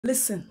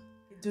Listen,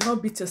 do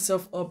not beat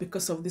yourself up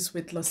because of this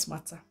weight loss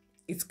matter.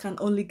 It can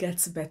only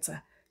get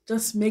better.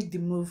 Just make the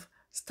move.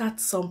 Start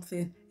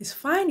something. It's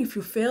fine if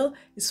you fail.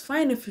 It's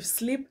fine if you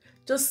sleep.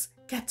 Just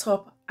get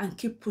up and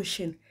keep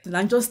pushing.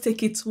 And just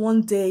take it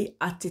one day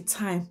at a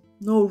time.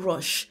 No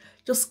rush.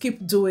 Just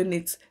keep doing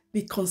it.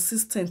 Be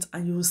consistent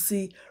and you will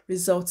see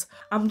results.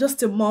 I'm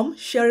just a mom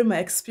sharing my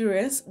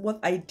experience, what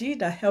I did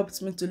that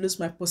helped me to lose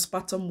my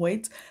postpartum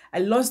weight. I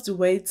lost the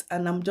weight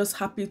and I'm just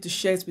happy to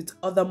share it with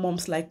other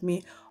moms like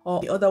me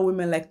or other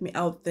women like me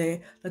out there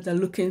that are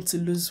looking to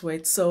lose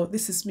weight. So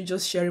this is me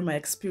just sharing my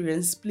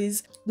experience.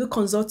 Please do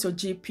consult your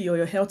GP or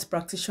your health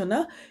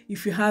practitioner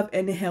if you have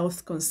any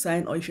health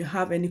concern or if you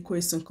have any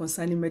question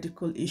concerning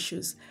medical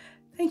issues.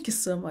 Thank you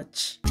so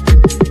much.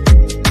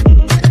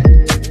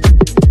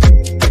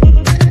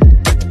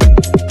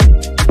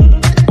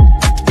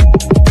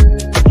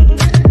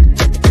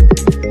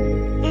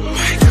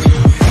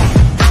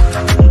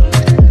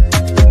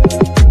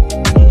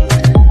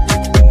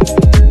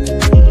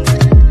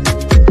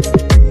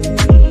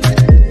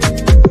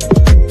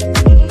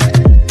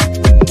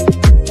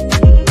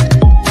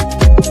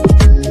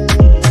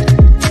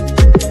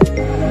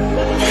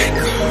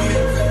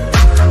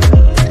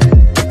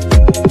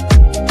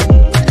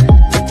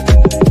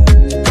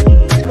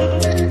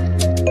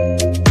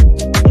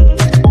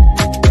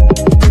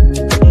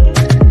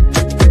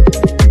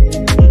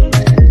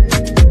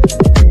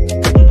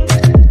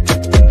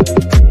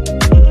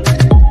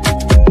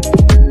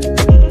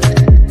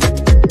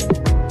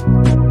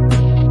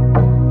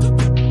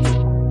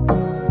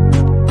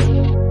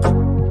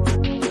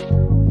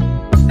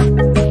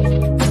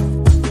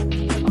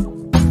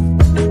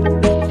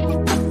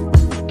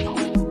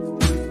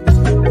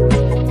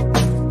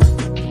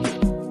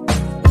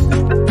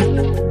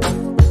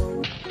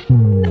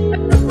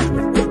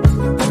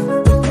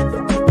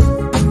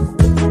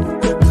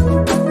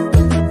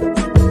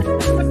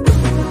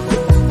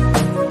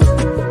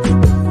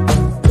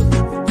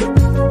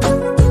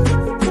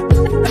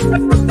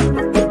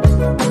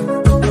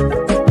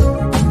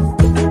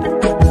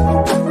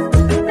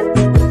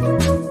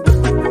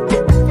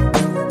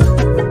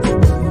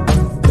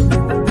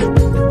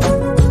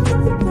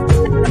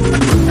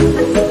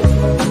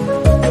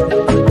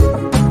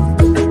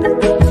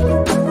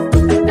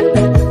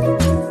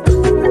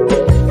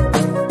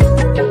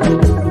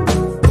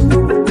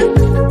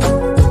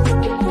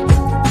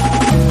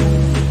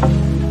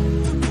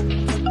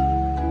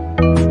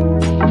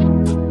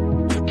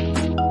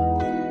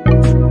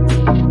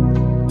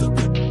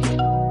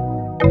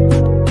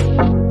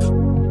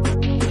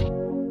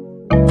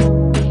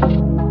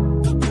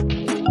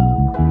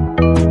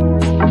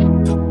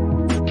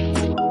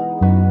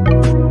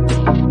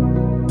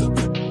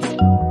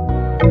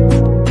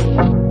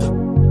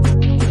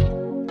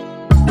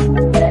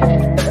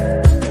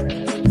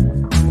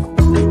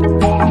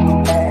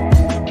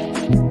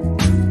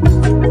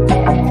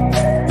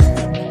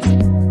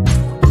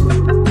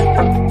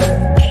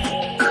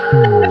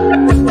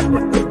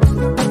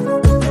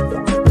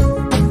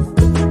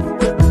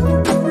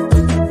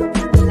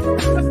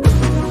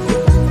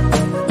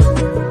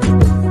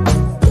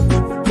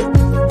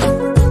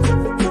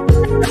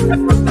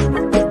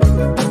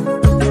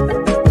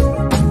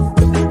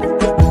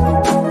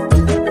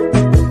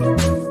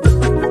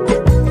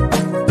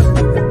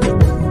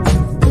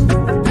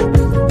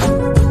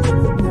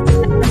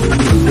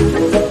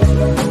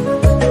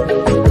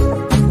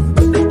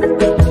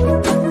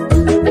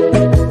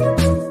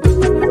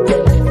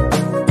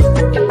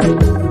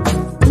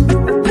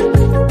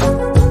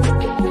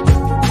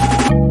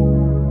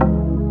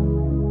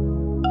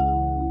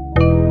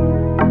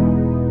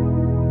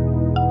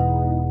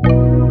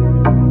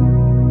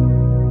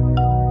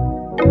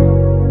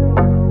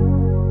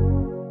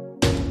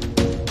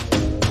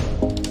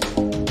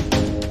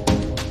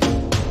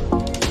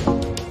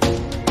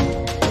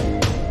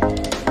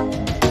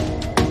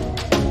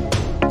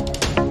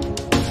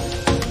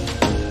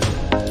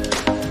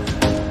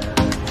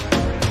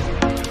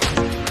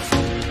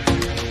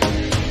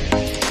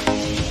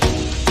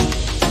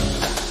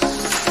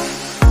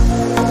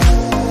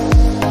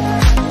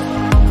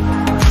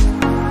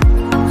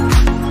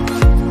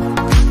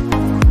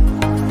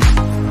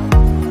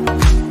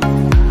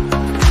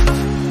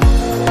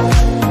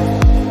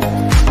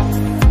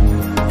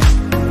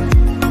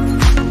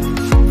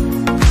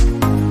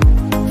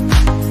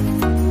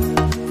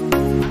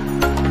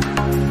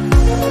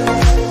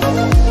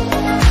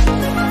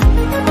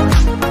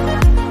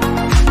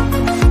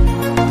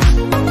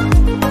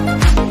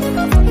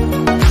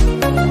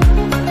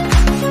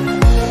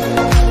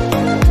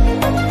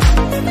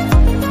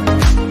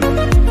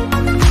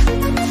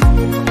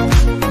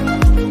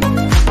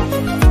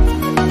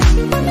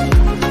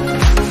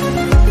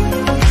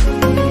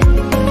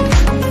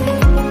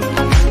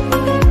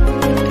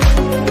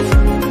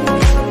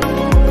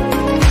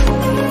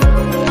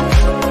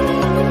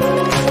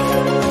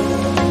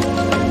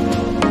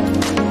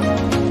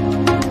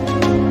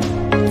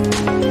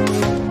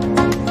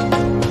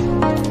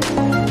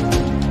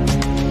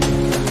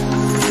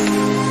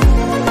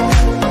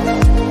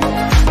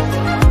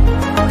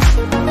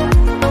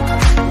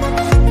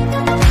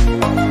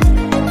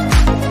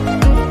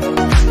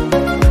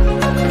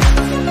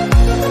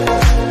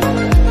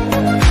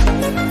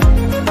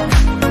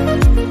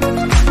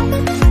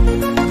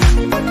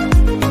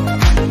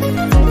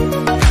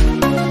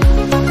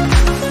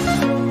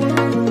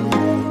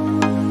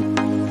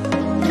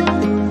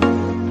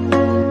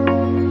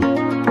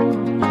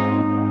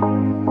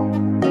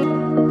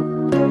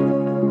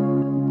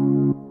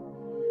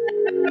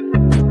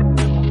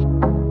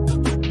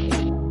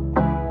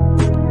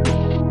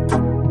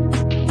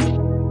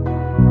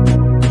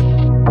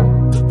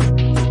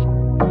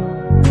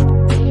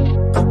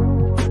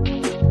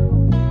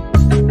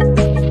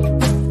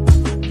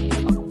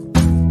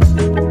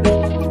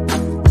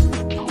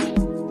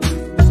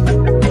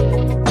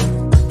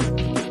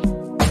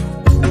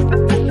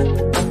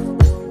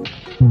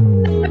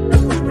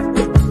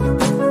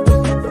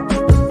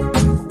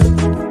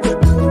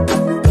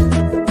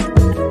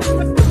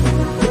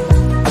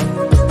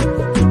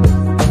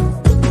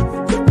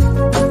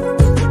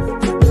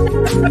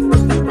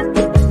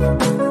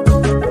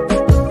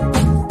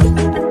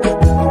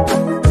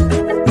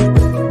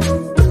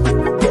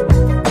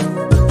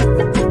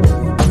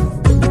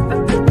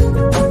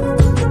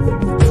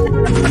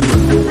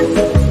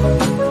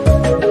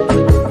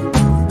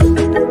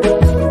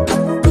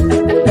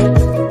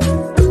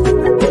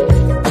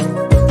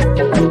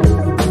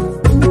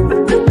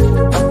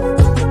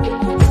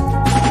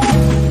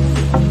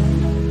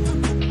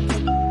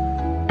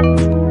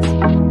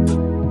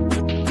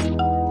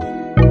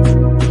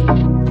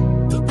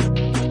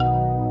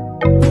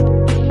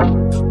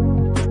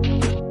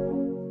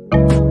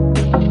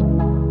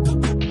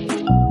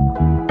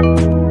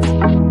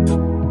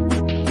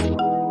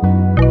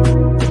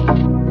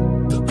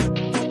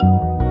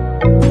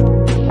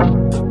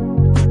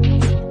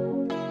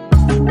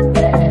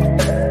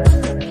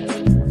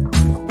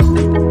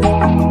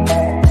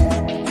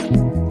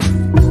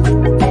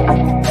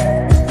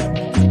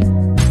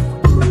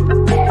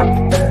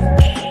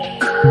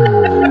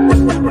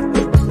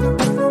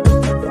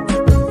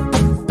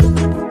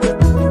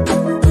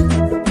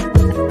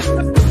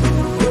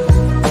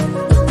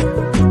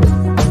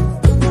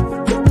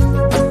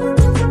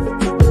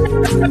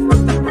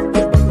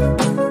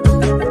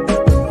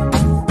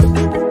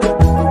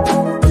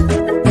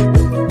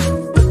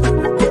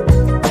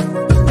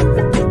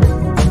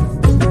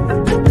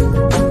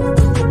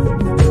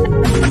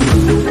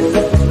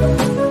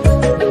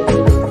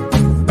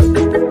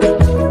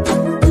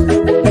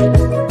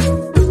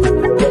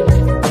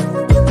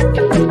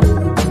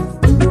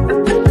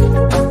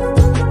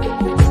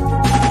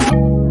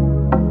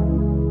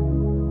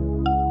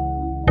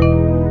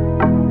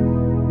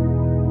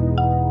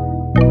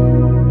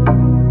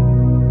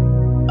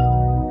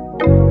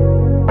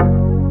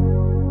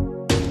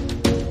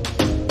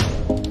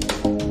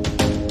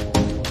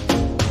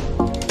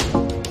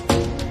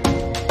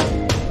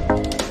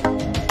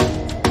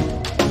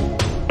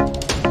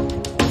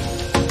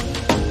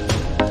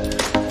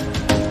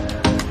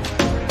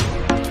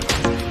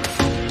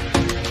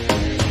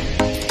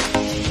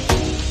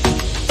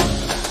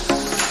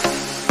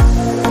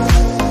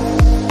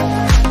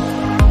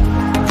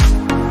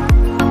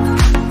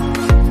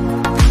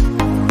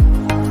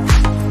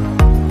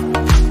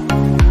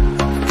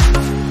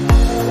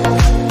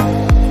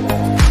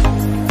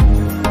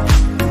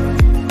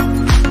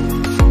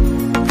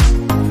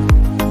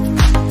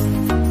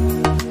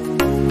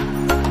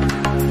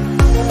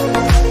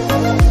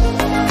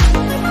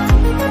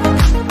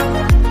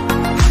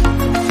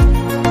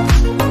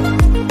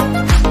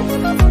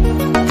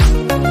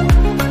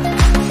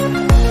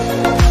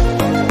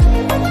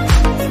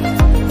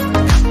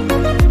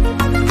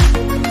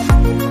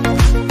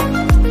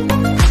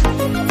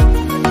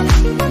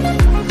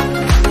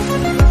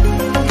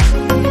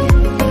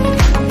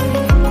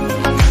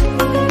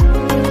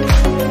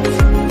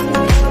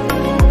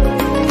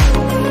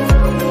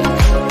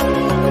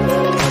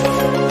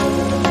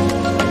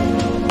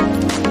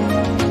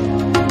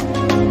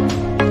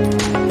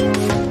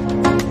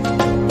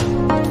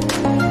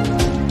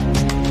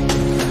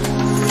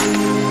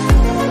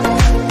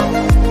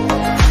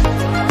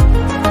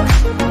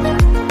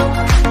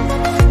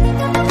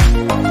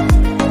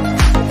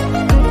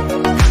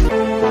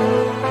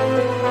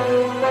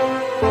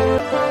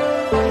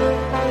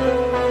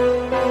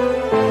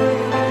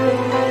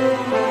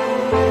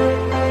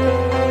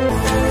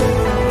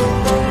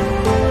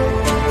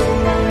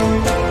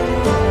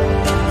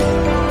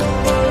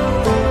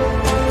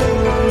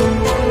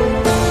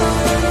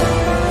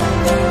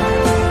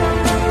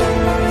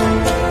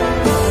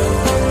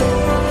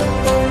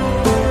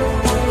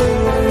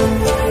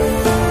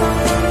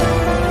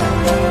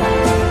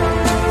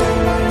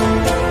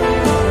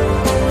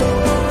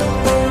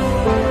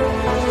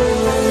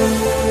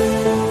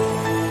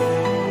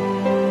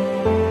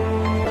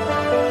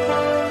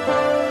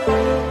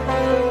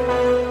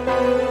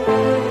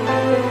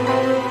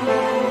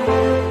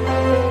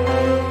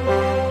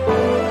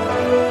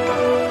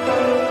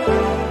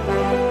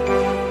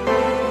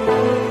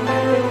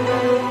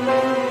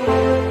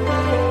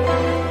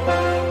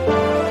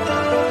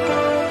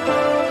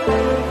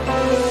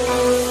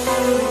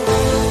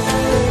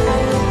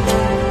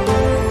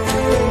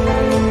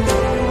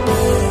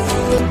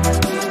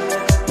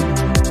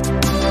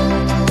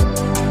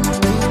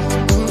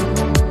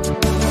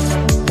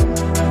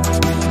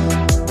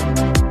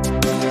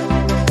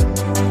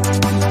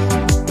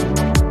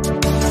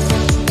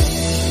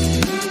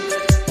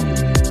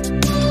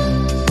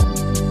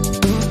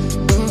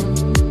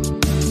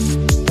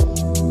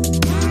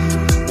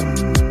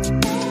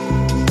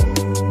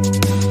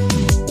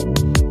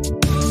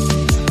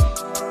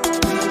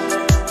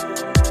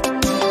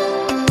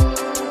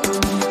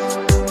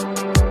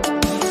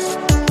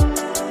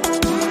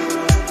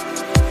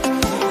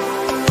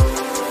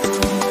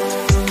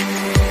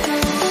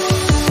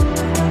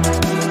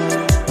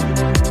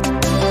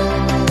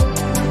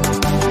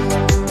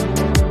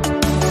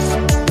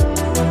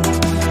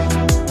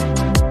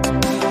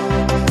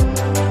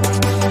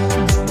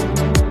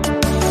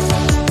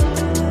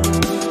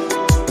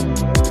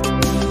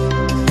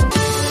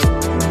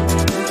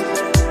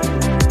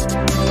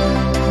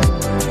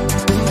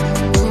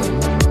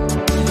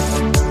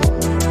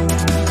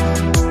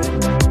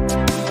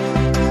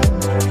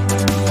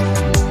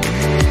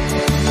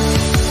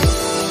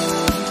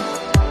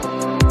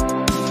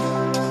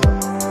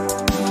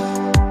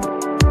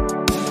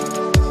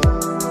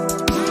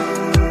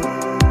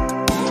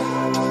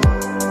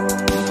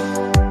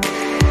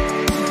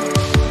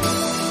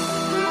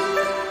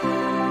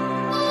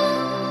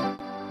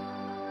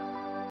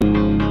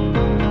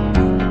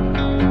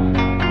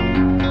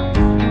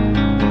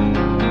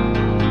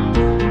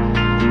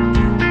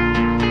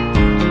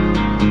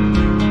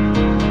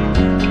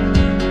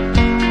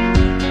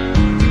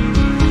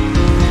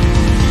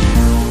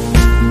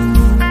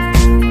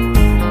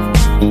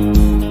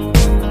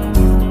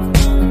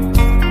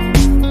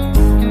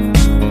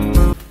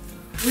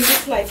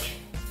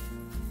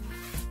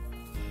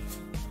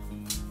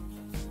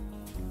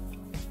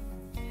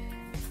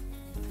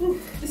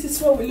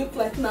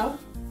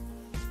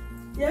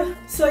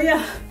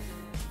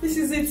 This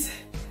is it.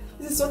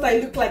 This is what I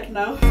look like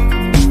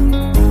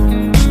now.